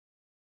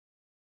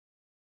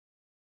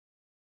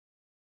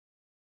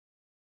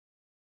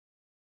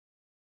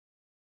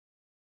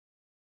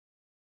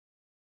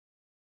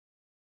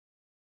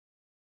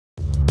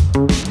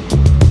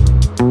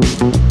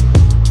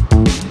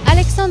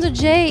Alexandre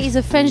J is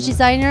a French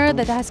designer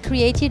that has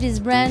created his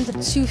brand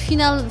to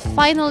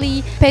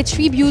finally pay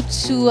tribute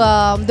to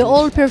the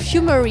old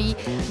perfumery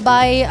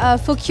by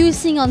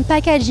focusing on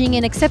packaging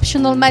and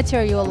exceptional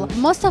material.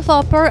 Most of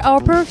our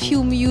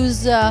perfume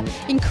use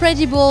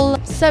incredible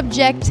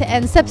subject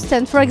and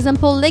substance. For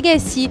example,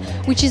 Legacy,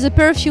 which is a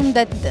perfume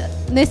that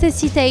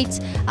necessitates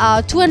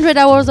 200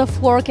 hours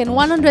of work and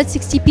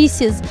 160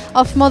 pieces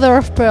of mother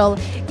of pearl.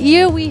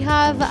 Here we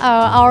have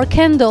our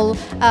candle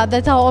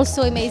that are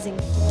also amazing.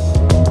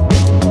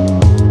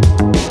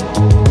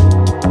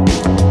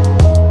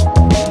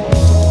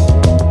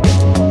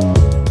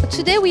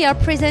 Today we are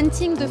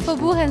presenting the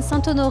Faubourg and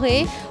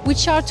Saint-Honoré,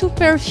 which are two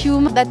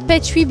perfumes that pay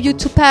tribute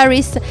to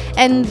Paris,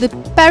 and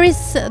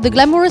the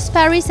glamorous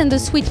Paris and the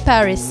sweet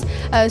Paris.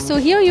 So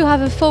here you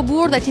have a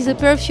Faubourg that is a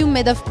perfume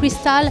made of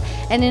crystal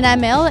and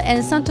enamel,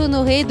 and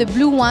Saint-Honoré, the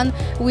blue one,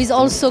 with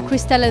also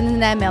crystal and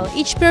enamel.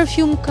 Each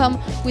perfume comes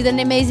with an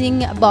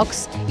amazing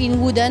box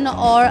in wooden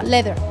or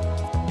leather.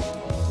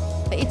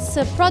 It's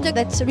a product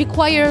that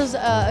requires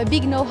a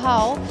big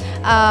know-how.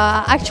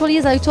 Actually,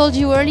 as I told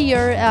you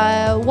earlier,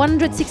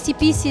 160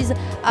 pieces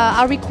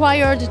are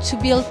required to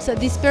build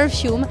this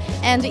perfume,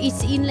 and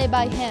it's inlaid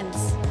by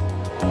hands.